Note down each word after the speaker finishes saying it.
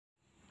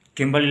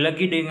Kembali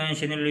lagi dengan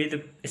channel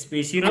YouTube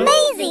Spesial.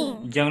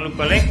 Jangan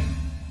lupa like,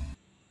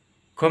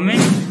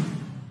 comment,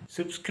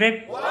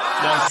 subscribe,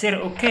 dan share.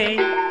 Oke,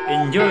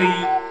 enjoy.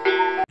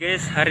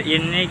 Guys, hari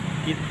ini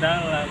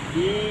kita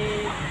lagi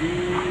di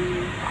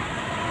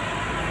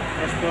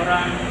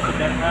restoran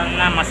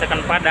sederhana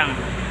masakan Padang.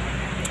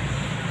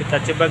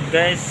 Kita coba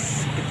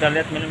guys, kita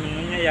lihat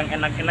menu-menunya yang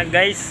enak-enak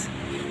guys.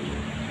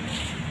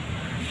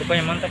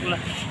 Pokoknya mantap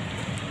lah.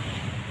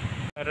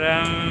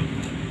 Sekarang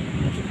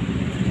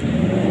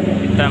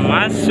kita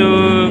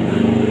masuk.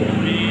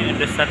 Ini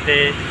ada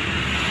sate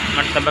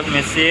martabak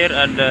Mesir,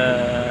 ada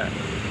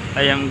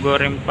ayam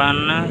goreng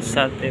panas,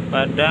 sate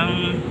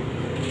Padang.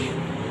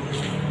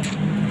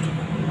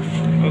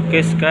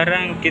 Oke,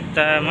 sekarang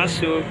kita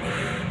masuk.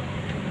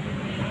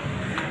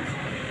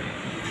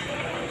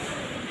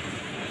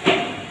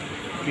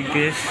 Oke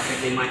guys,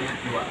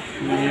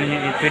 menunya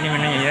itu, ini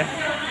menunya ya.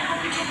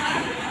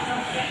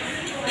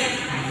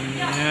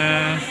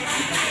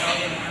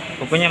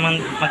 Pokoknya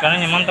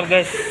makanannya mantap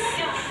guys.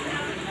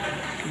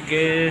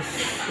 Guys,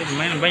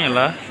 lumayan banyak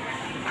lah.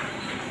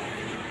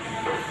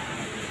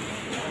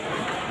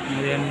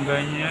 Lumayan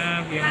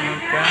banyak yang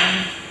makan.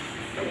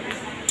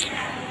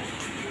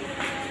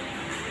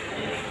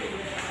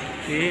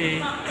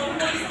 Oke.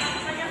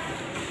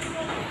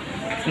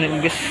 Ini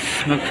guys,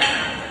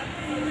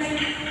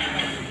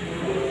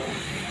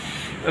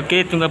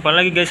 Oke, tunggu apa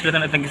lagi guys?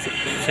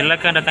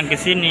 Silakan datang ke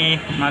sini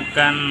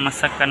makan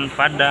masakan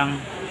Padang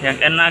yang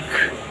enak,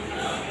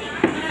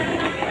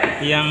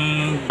 yang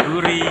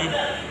gurih.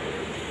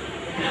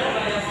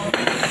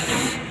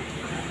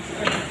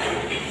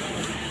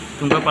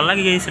 Tunggu apa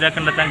lagi guys?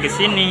 Silakan datang ke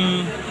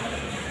sini.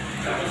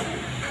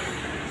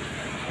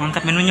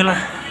 Mantap menunya lah.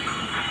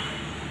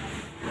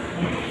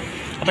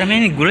 Apa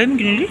namanya ini? Gulai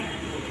mungkin ini?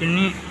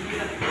 Ini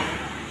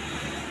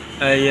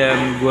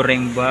ayam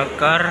goreng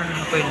bakar.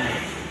 Apa ini?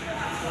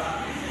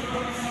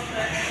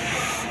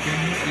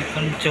 Ini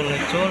ikan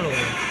colo-colo.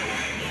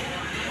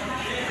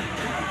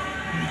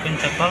 Ikan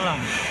cakalang.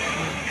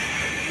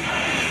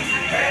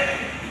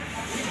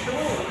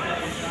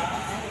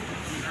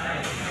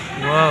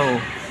 Wow.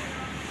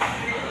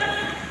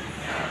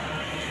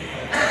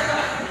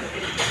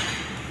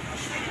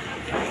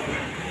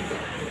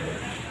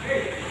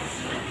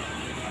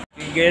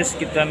 Oke guys,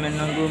 kita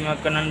menunggu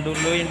makanan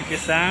dulu yang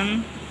dipesan.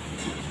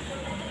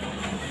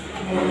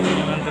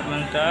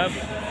 Mantap-mantap.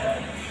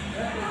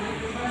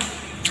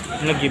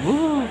 Lagi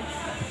bu,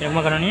 yang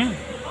makanannya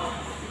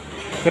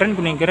keren,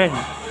 kuning keren,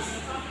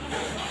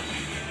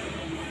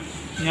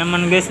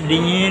 nyaman guys,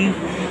 dingin,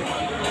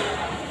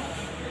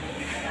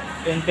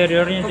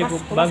 interiornya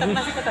cukup bagus.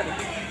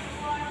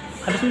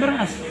 Habis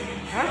beras,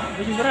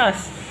 habis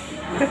beras.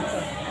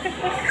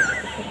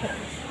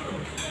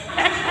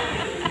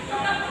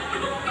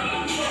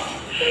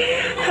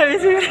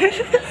 Habis beras.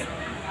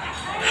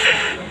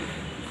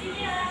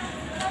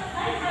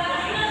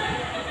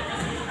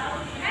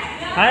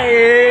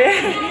 Hai.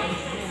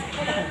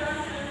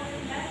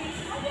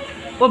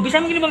 Oh,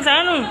 bisa mungkin bang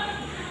Sanu.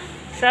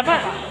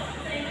 Siapa?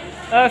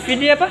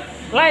 Video apa?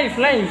 Live.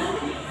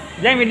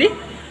 Jangan video.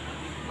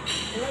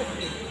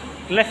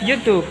 Live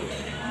YouTube.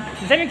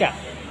 Bisa Mika?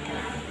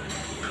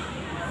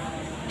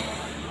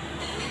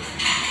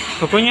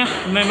 Pokoknya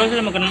lumayan bagus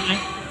lah makanannya.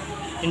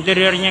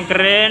 Interiornya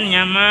keren,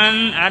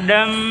 nyaman,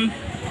 adem.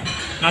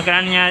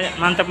 Makanannya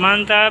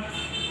mantap-mantap.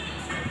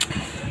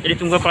 Jadi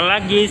tunggu apa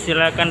lagi?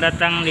 Silakan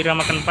datang di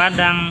rumah makan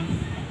Padang.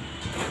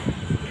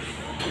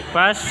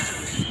 Pas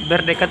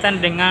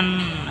berdekatan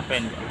dengan apa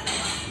ini?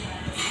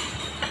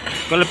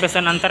 Kalau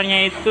pesan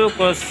antarnya itu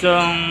 0.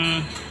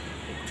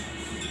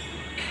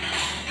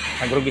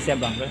 Grogi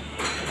saya bang.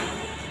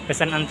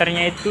 Pesan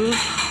antarnya itu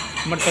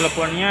nomor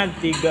teleponnya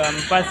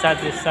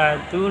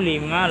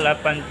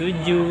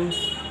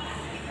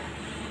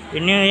 34115877.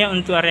 Ini ya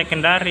untuk area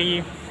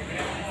Kendari.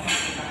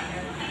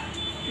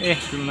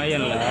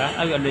 Lumayan lah,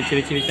 agak ada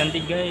ciri-ciri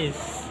cantik guys.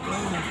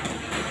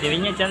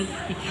 Cirinya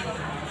cantik,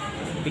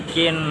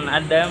 bikin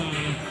adem,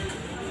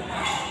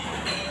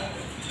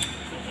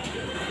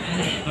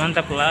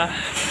 mantap lah.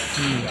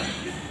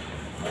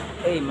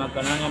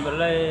 Makanannya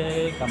belai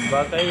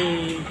kambak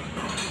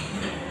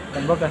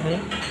ya.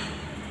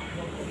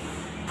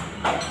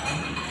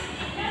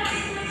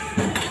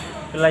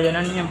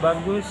 Pelayanannya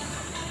bagus,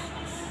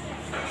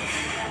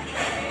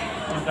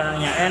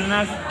 makanannya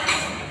enak.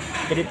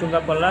 Jadi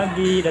tunggu apa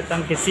lagi?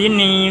 Datang ke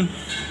sini.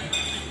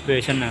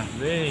 Sana,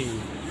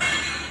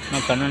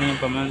 makanannya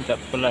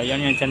mantap,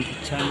 pelayannya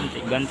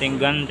cantik-cantik,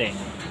 ganteng-ganteng.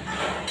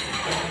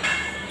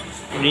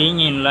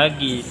 Dingin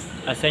lagi,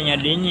 rasanya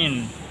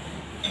dingin.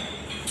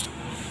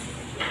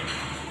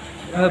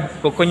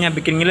 Pokoknya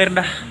bikin ngiler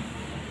dah.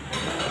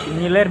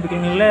 Bikin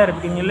ngiler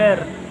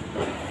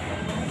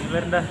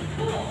dah.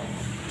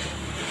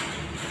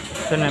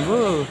 Sana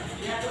bu.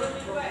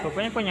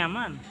 Pokoknya kok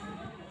nyaman.